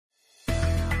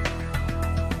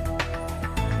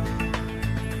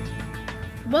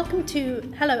welcome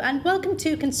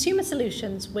to Consumer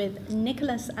Solutions with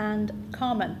Nicholas and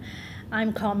Carmen.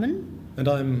 I'm Carmen. And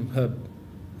I'm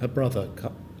her brother,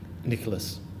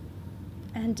 Nicholas.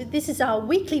 And this is our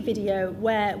weekly video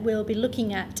where we'll be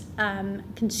looking at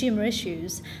consumer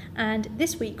issues. And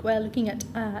this week we're looking at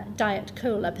Diet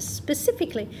Cola,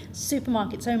 specifically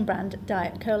Supermarket's own brand,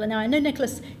 Diet Cola. Now, I know,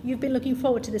 Nicholas, you've been looking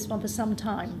forward to this one for some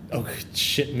time. Oh,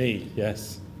 shit me,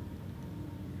 yes.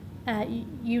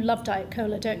 You love Diet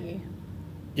Cola, don't you?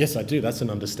 Yes, I do. That's an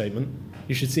understatement.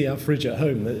 You should see our fridge at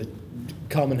home.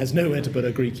 Carmen has nowhere to put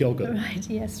her Greek yogurt. Right,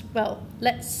 yes. Well,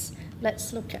 let's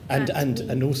look at that.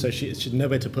 And also she should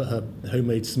nowhere to put her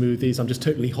homemade smoothies. I'm just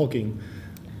totally hogging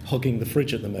the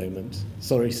fridge at the moment.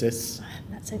 Sorry, sis.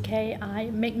 That's okay. I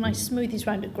make my smoothies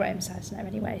round at Graham's house now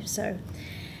anyway, so...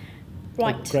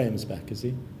 Right. Oh, Graham's back, is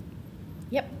he?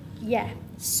 Yep, yeah.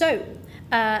 So,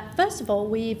 first of all,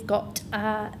 we've got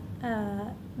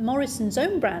Morrison's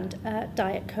own brand,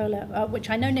 Diet Cola, which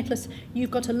I know, Nicholas,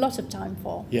 you've got a lot of time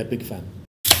for. Yeah, big fan.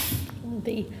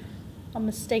 The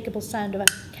unmistakable sound of a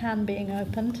can being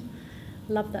opened.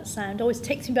 Love that sound. Always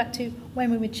takes me back to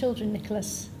when we were children,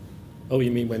 Nicholas. Oh,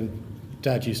 you mean when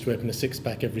Dad used to open a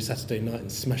six-pack every Saturday night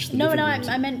and smash the living room?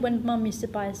 No, I meant when Mum used to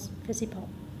buy us fizzy pop.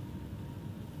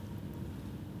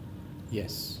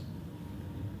 Yes.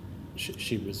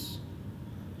 She was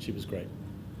great.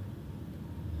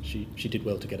 She did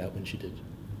well to get out when she did.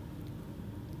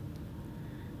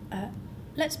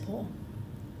 Let's pour.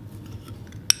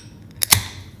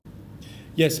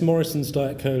 Yes, Morrison's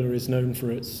Diet Cola is known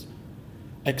for its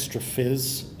extra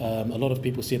fizz. A lot of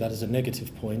people see that as a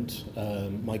negative point.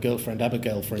 My girlfriend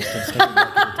Abigail, for instance, doesn't like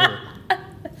it at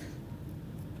all.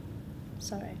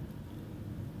 Sorry.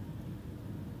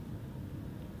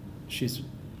 She's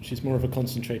more of a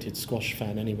concentrated squash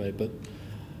fan anyway, but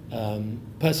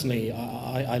personally,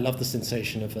 I love the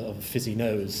sensation of a fizzy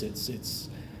nose. It's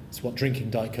what drinking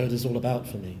Diet Cola is all about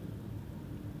for me.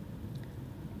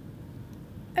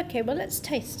 Okay, well, let's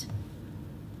taste.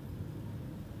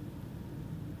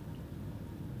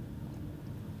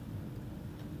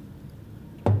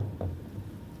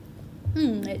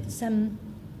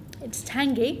 It's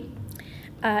tangy.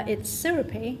 It's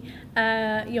syrupy.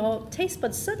 Your taste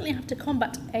buds certainly have to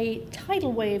combat a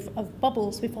tidal wave of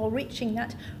bubbles before reaching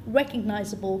that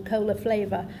recognisable cola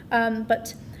flavour.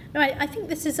 But no, I think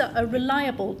this is a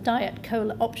reliable Diet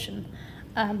Cola option.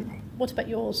 What about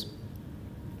yours?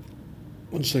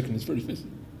 1 second, it's very fizzy.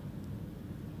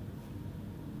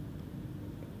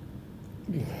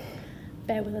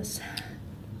 Bear with us.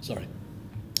 Sorry.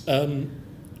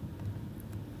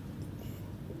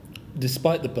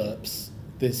 Despite the burps,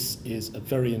 this is a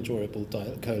very enjoyable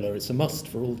Diet Cola. It's a must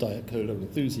for all Diet Cola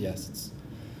enthusiasts.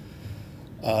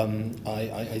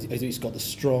 It's got the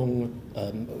strong,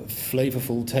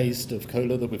 flavourful taste of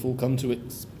cola that we've all come to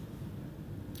expect.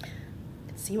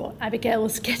 See what Abigail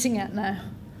was getting at now.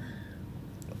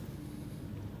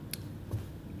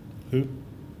 Who?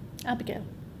 Abigail,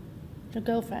 your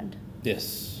girlfriend.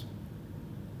 Yes.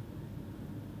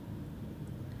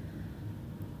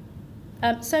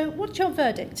 So what's your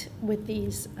verdict with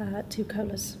these two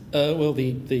colas? Well,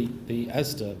 the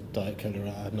Asda Diet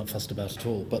Cola I'm not fussed about at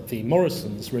all, but the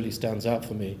Morrison's really stands out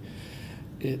for me.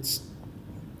 It's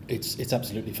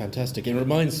absolutely fantastic. It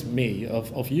reminds me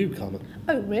of you, Carmen.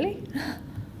 Oh, really?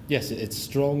 Yes, it's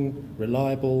strong,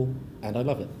 reliable, and I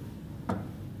love it.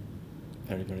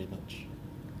 Very, very much.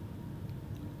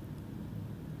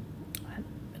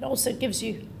 It also gives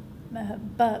you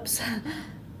burps.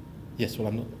 Yes, well,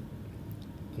 I'm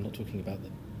not talking about the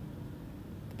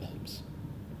burps.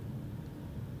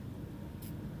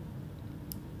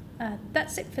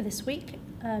 That's it for this week.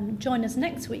 Join us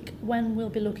next week when we'll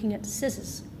be looking at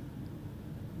scissors.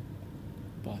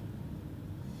 Bye.